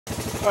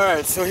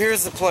Alright, so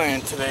here's the plan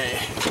today.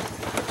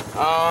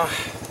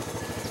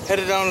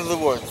 Headed down to the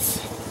woods.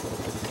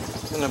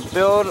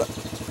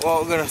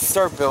 We're gonna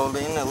start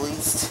building at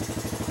least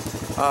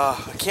a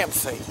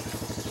campsite.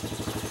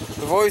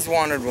 I've always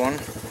wanted one,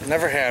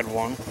 never had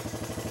one.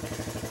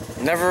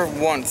 Never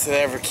once have I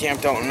ever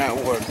camped out in that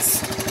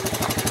woods.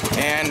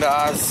 And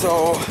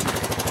so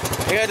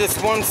I got this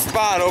one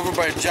spot over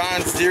by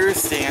John's deer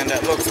stand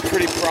that looks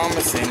pretty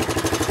promising.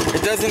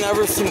 It doesn't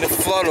ever seem to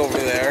flood over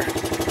there.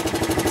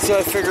 So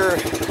I figure,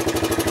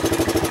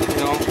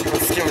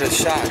 let's give it a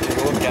shot, take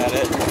a look at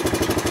it.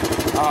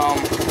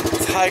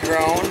 It's high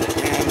ground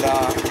and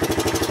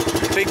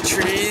big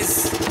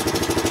trees.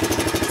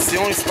 It's the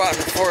only spot in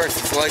the forest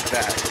that's like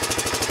that.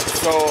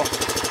 So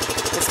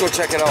let's go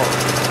check it out.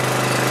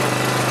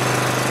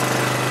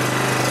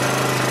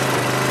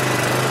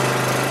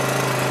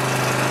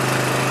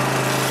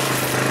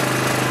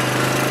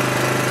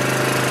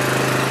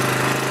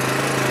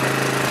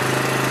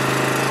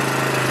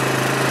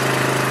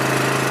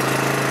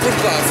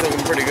 Foodplot's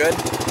looking pretty good.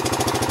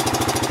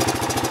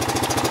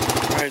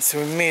 Alright, so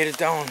we made it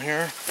down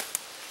here.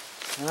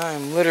 And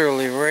I'm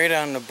literally right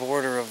on the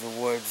border of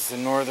the woods, the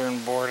northern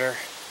border.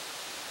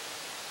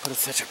 But it's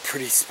such a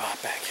pretty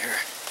spot back here.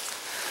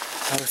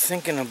 I was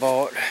thinking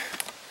about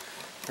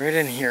right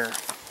in here.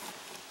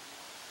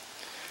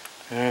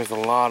 And there's a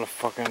lot of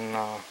fucking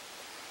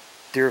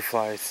deer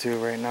flies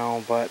too right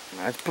now, but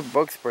I put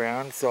bug spray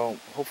on, so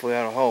hopefully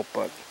that'll help,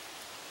 but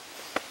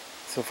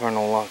so far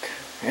no luck.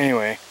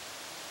 Anyway.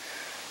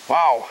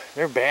 Wow,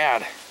 they're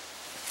bad.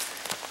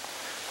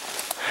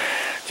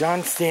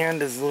 John's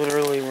stand is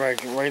literally right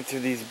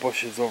through these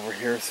bushes over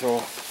here,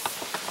 so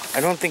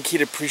I don't think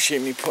he'd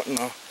appreciate me putting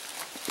a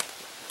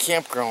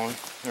campground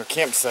or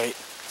campsite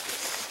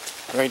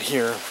right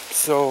here.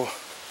 So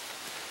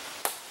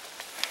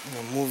I'm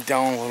gonna move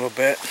down a little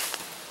bit.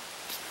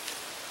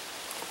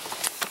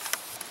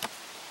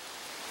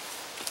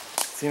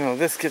 So,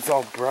 this gets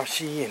all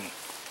brushy and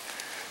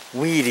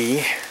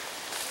weedy.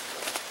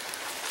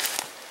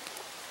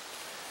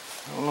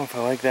 I don't know if I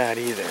like that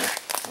either,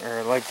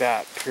 or like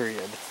that,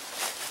 period.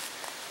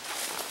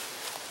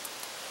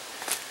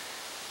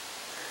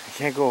 I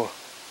can't go,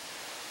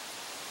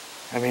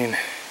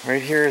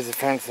 right here is the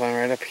fence line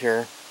right up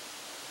here.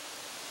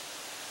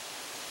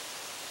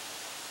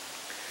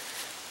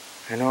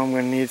 I know I'm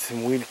going to need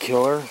some weed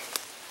killer,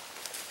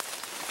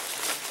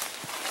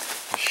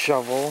 a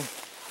shovel,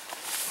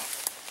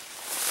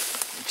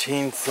 a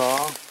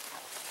chainsaw,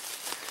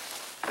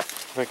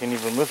 if I can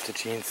even lift a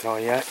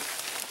chainsaw yet.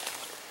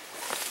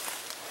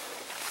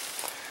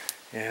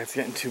 Yeah, it's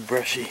getting too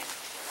brushy.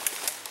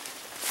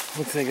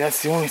 Looks like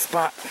that's the only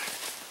spot.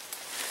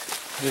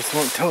 I just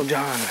won't tell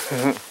John.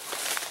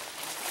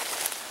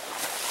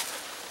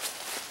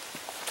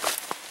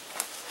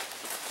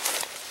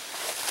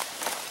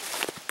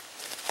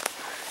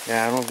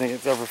 Yeah, I don't think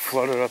it's ever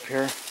flooded up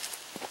here.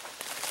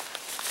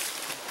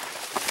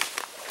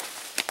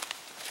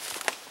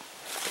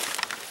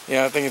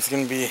 Yeah, I think it's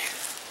gonna be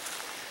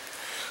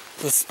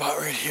this spot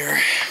right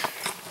here.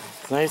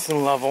 It's nice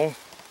and level.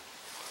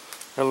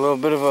 Got a little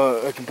bit of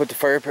I can put the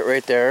fire pit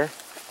right there.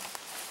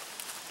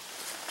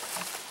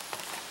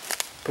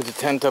 Put the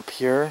tent up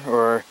here,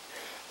 or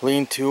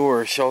lean-to,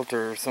 or a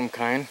shelter of some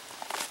kind.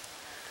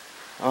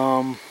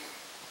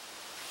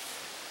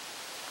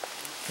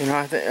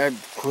 I think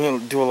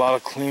I'd do a lot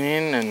of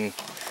cleaning and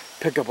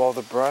pick up all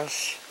the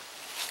brush.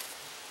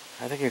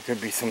 I think it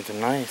could be something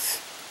nice.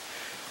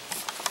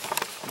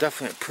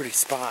 Definitely a pretty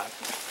spot.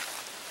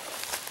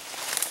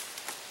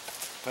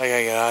 I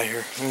gotta get out of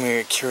here. I'm gonna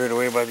get carried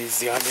away by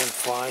these goddamn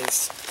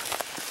flies.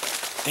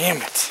 Damn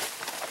it.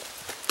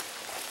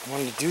 I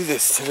wanted to do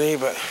this today,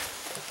 but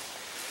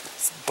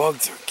these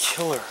bugs are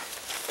killer.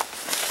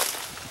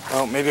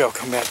 Well, maybe I'll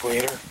come back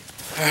later.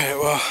 Alright,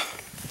 well,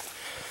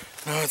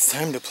 now it's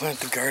time to plant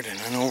the garden.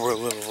 I know we're a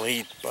little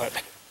late,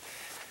 but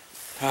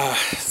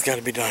it's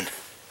gotta be done.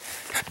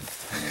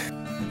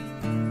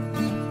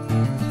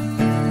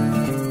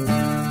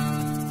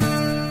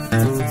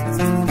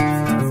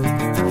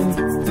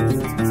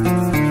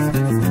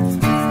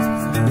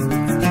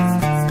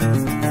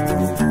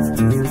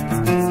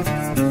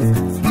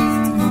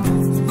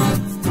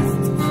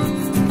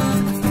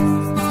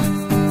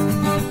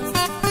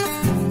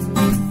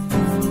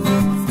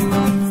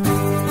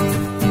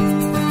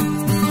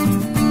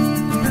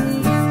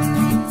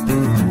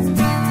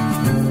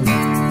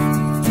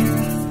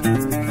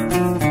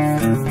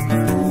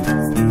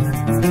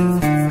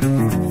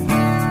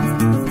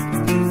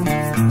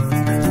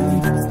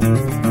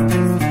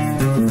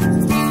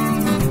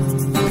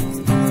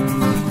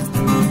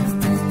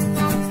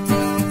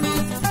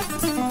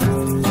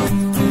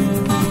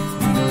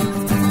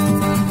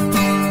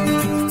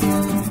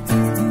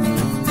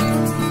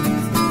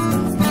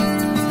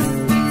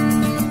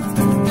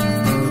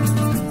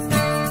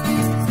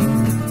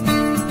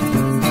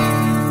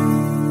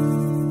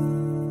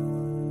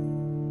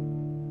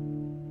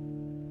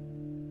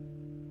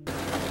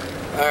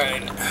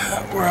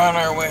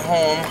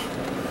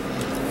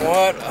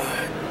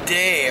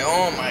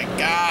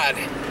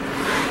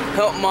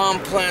 helped Mom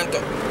plant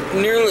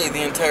nearly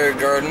the entire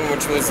garden,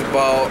 which was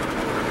about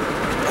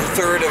a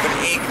third of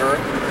an acre.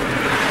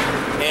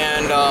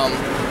 And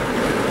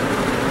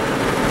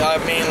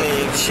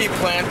she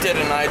planted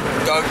and I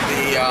dug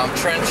the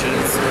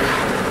trenches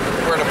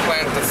where to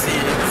plant the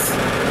seeds.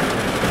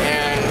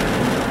 And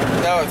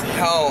that was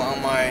hell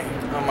on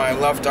my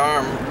left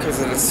arm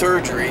because of the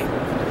surgery.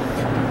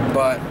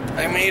 But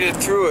I made it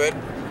through it,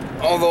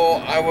 although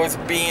I was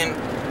being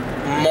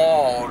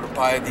mauled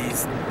by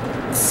these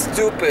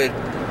stupid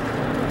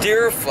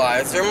deer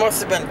flies. There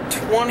must have been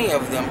 20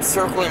 of them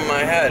circling my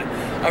head.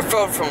 I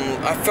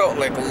felt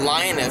like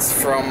Linus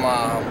from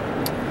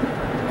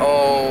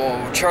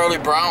Charlie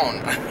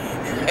Brown.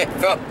 I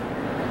felt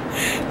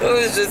it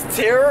was just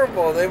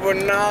terrible. They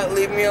would not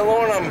leave me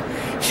alone. I'm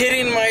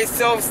hitting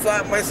myself,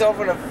 slap myself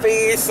in the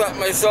face, slap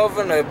myself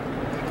in the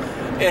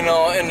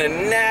in the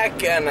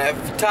neck and the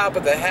top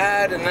of the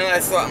head, and then I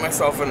slapped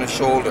myself in the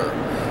shoulder,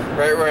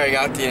 right where I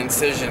got the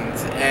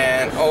incisions.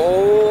 And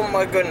oh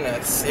my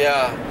goodness,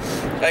 yeah,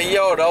 I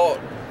yelled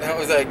out. That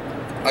was like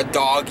a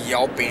dog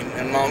yelping,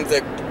 and Mom's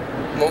like,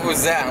 "What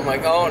was that?" I'm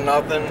like, "Oh,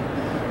 nothing."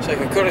 She's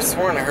like, "I could have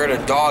sworn I heard a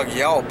dog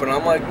yelp," and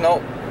I'm like,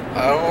 "Nope,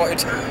 I don't know what you're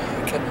talking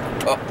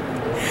about."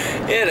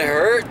 It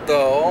hurt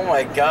though. Oh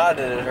my God,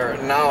 did it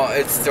hurt? Now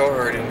it's still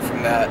hurting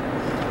from that.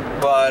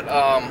 But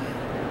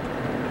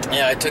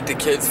yeah, I took the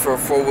kids for a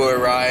four-wheeler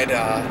ride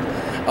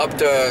up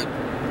the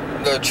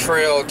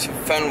trail to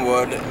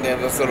Fenwood. They have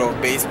this little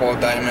baseball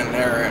diamond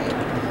there, and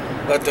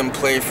let them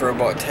play for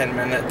about 10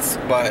 minutes.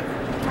 But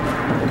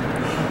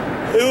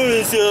it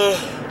was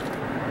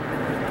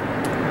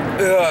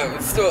yeah, it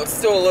was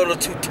still a little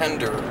too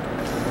tender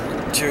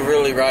to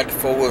really ride the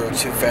four-wheeler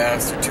too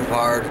fast or too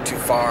hard or too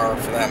far,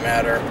 for that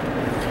matter.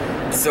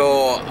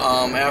 So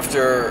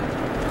after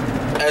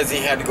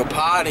Ezzy had to go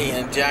potty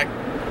and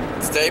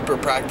Jack's diaper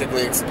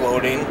practically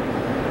exploding,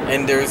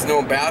 and there's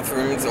no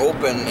bathrooms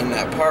open in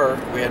that park,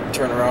 we had to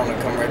turn around and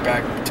come right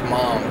back to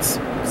Mom's.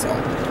 So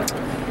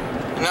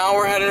now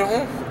we're headed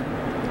home,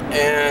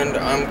 and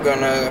I'm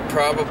gonna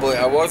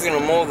I was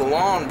gonna mow the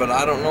lawn, but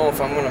I don't know if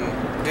I'm gonna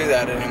do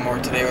that anymore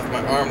today with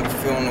my arm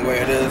feeling the way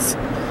it is.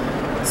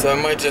 So I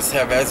might just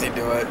have Ezzy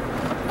do it.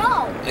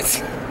 No.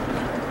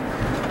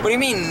 What do you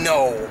mean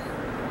no?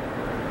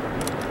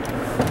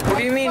 What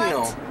do you mean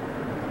no?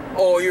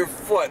 Oh, your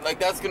foot. Like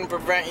that's gonna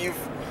prevent you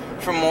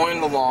from mowing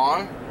the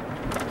lawn?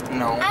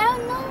 No. I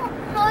don't know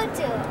how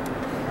to.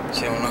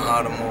 She don't know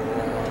how to mow the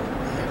lawn.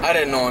 I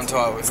didn't know until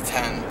I was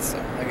 10, so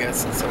I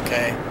guess it's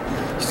okay.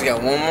 She's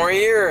got one more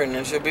year and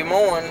then she'll be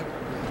mowing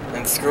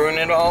and screwing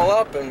it all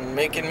up and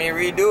making me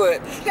redo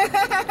it.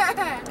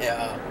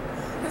 Yeah.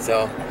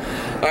 So,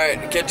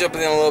 alright, catch up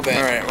with you in a little bit.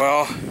 Alright,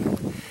 well,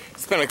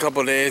 it's been a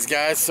couple days,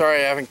 guys.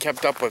 Sorry I haven't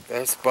kept up with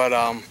this, but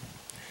I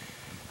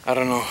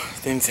don't know,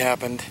 things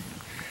happened.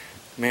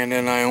 Amanda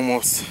and I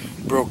almost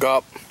broke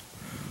up,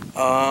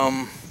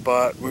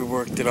 but we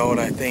worked it out,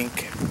 I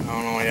think. I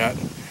don't know yet.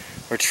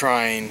 We're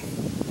trying.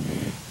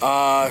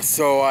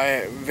 So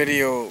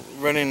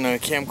running a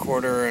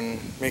camcorder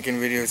and making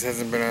videos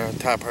hasn't been a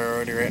top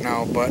priority right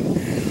now, but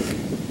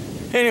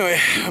anyway,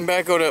 I'm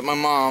back out at my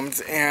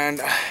mom's,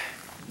 and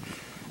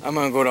I'm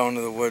gonna go down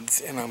to the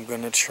woods and I'm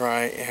gonna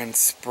try and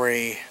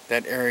spray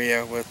that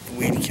area with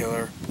weed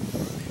killer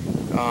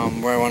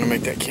where I want to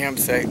make that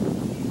campsite.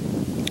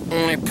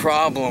 Only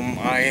problem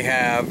I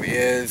have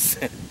is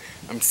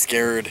I'm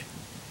scared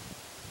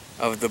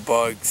of the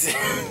bugs.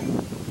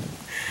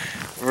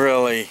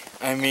 Really,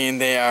 I mean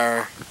they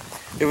are.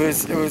 It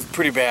was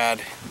pretty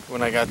bad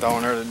when I got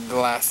down there the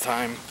last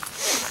time,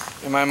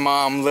 and my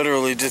mom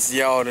literally just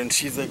yelled, and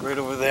she's like right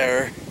over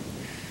there.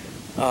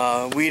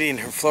 Weeding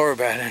her flower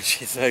bed, and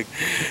she's like,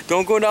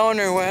 "Don't go down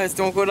there, Wes,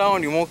 don't go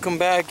down, you won't come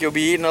back, you'll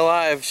be eaten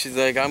alive." She's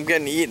like, "I'm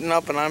getting eaten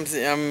up and I'm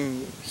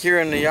here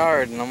in the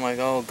yard," and I'm like,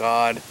 oh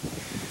God.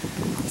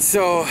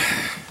 So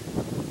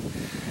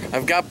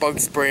I've got bug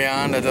spray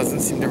on. That doesn't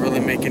seem to really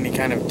make any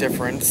kind of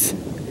difference.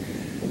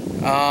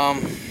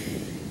 I'm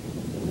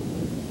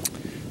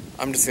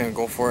just gonna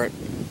go for it.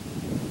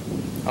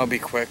 I'll be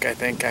quick, I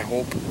think, I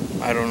hope.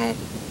 I don't know.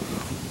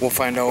 We'll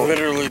find out.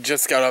 Literally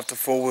just got off the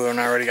four-wheeler and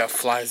I already got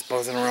flies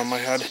buzzing around my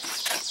head.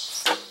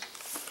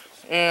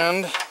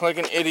 And, like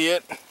an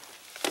idiot,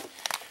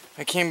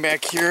 I came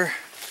back here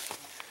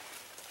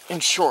in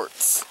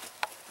shorts.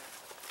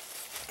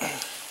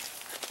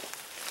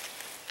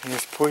 And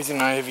there's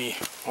poison ivy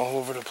all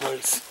over the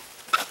place.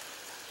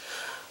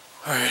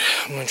 Alright,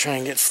 I'm gonna try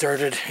and get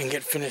started and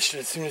get finished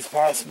as soon as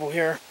possible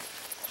here.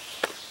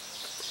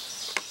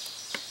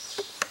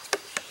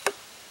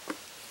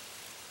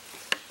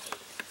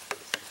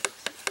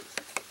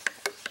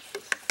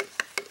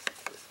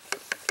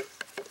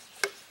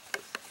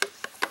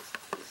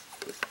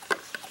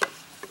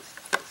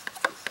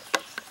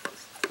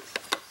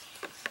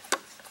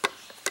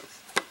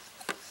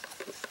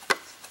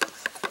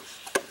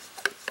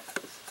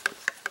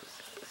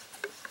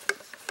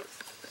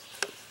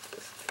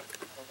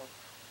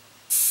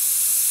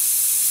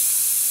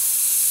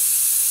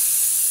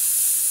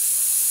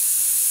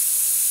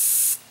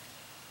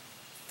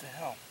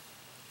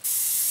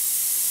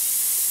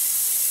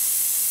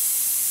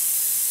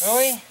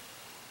 Really? What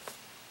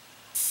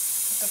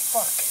the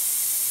fuck?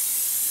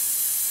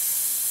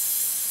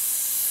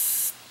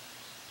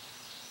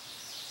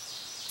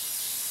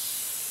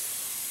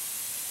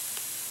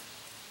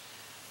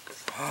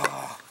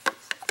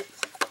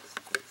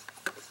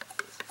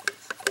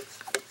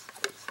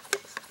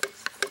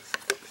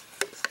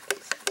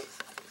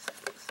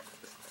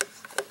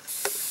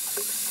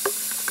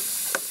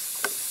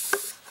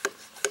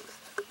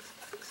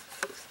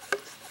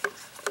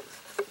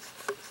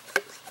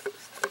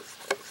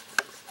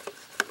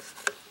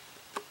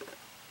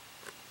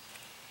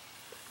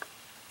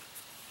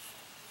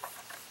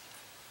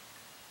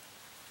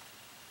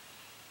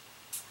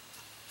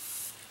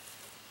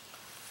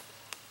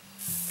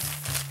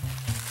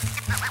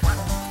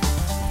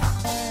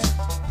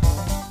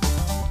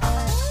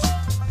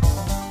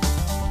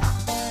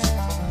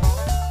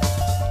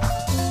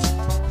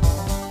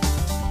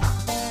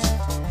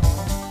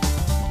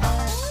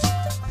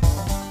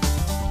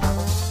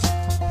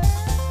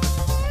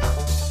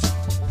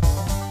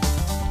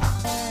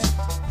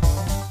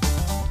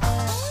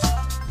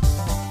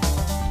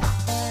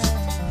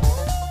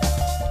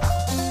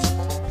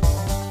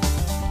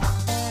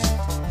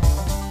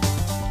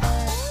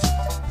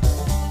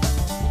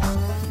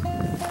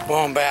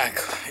 Well, I'm back,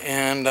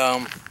 and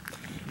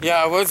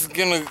yeah, I was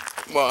gonna,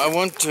 well, I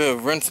went to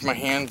rinse my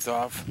hands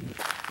off,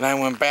 and I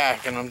went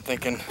back, and I'm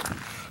thinking,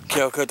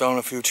 okay, I'll cut down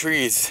a few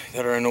trees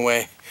that are in the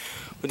way,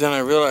 but then I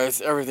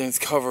realized everything's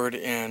covered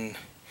in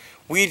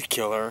weed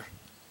killer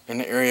in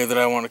the area that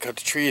I want to cut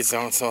the trees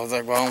down, so I was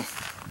like, well,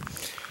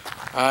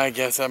 I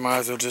guess I might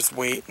as well just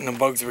wait, and the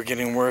bugs were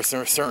getting worse, and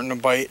they were starting to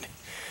bite,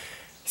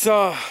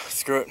 so,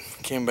 screw it,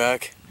 came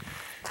back,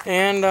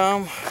 and,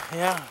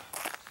 yeah.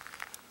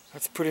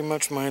 That's pretty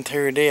much my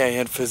entire day. I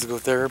had physical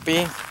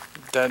therapy.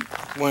 That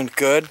went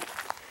good.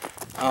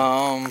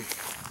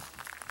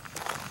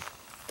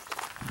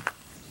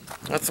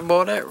 That's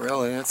about it,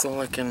 really. That's all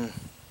I can...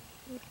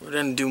 We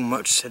didn't do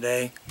much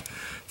today.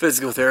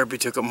 Physical therapy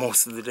took up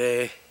most of the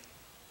day.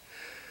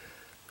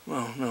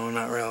 Well, no,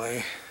 not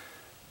really.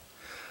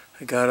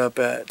 I got up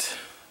at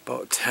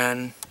about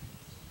 10.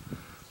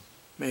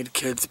 Made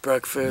kids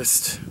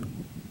breakfast.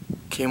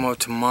 Came out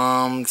to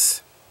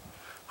Mom's.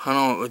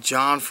 Hung out with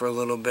John for a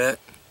little bit,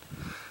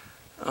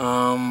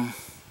 about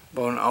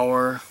an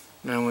hour,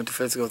 then I went to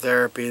physical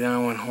therapy, then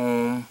I went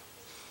home,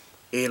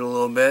 ate a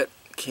little bit,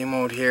 came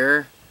out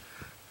here,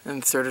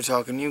 and started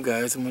talking to you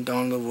guys. I went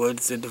down to the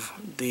woods, did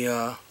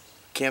the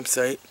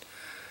campsite,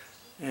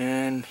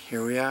 and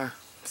here we are.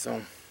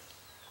 So,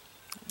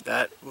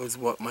 that was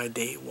what my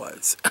day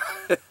was.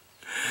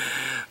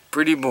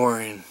 Pretty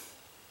boring,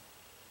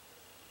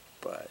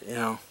 but, you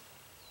know,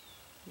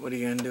 what are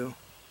you gonna do?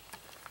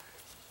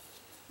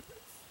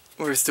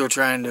 We're still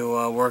trying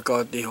to work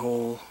out the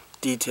whole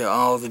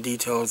all the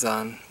details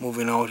on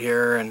moving out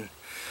here and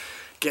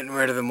getting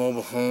rid of the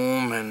mobile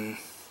home, and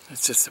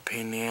it's just a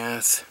pain in the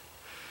ass.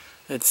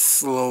 It's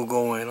slow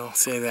going, I'll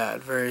say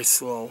that, very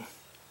slow.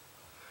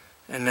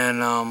 And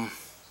then,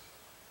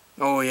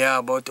 oh yeah,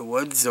 about the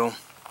woods though.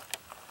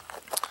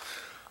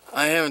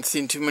 I haven't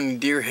seen too many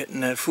deer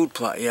hitting that food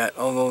plot yet,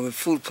 although the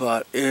food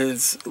plot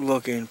is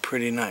looking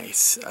pretty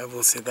nice. I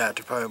will say that,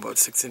 they're probably about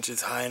 6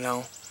 inches high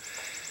now.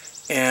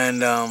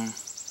 And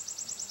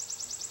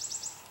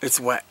it's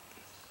wet.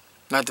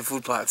 Not the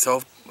food plot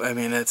itself, I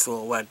mean it's a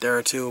little wet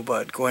there too,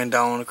 but going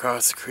down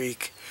across the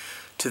creek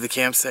to the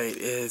campsite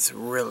is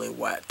really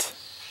wet.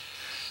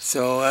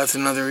 So that's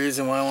another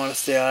reason why I want to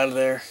stay out of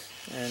there.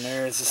 And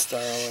there's the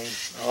starling.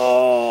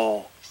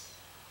 Oh,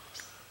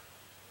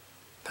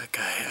 that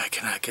guy, I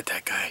cannot get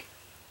that guy.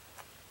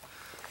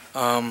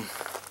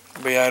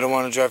 But yeah, I don't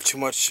want to drive too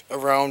much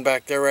around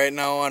back there right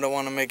now. I don't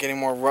want to make any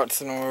more ruts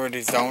than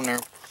already down there.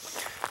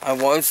 I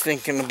was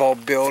thinking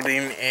about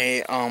building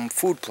a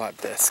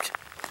Foodplot disc.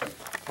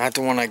 Not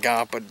the one I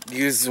got, but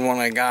use the one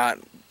I got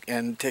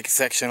and take a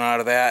section out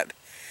of that.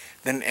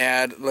 Then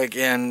add, like,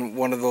 in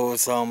one of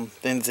those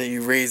things that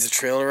you raise the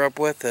trailer up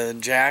with, a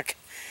jack.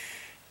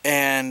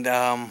 And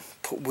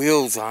put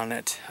wheels on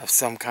it of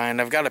some kind.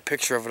 I've got a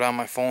picture of it on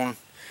my phone.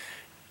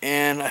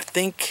 And I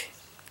think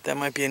that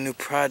might be a new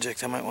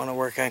project I might want to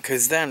work on.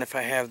 Because then, if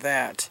I have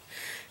that,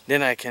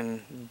 then I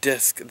can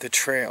disc the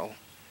trail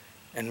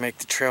and make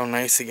the trail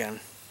nice again.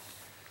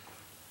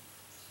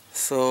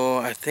 So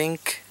I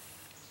think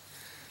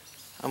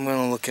I'm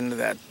gonna look into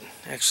that.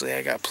 Actually,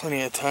 I got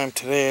plenty of time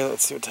today.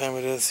 Let's see what time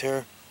it is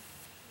here.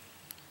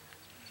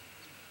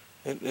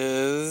 It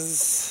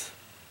is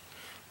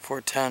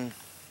 4:10.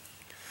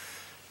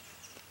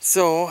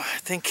 So I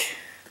think,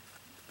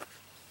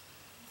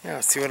 yeah,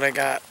 let's see what I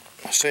got.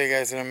 I'll show you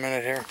guys in a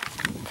minute here.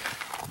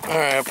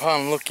 Alright,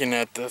 upon looking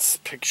at this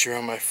picture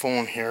on my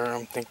phone here,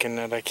 I'm thinking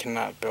that I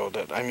cannot build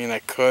it. I mean, I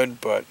could,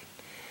 but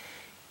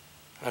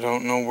I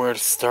don't know where to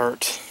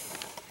start.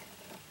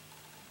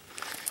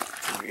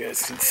 So you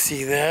guys can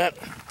see that.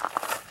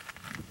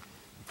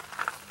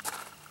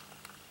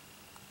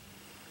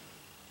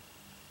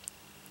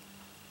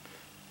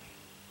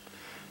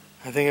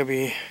 I think it'd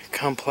be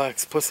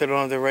complex. Plus, I don't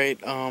have the right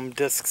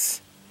discs.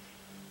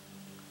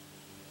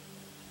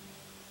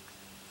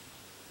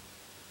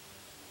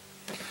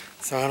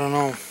 So I don't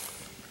know.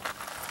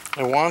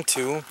 I want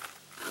to.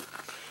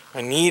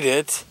 I need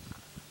it.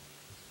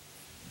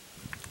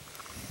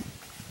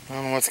 I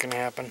don't know what's gonna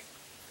happen.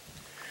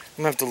 I'm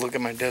gonna have to look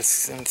at my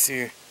discs and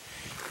see.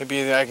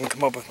 Maybe I can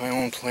come up with my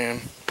own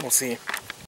plan. We'll see.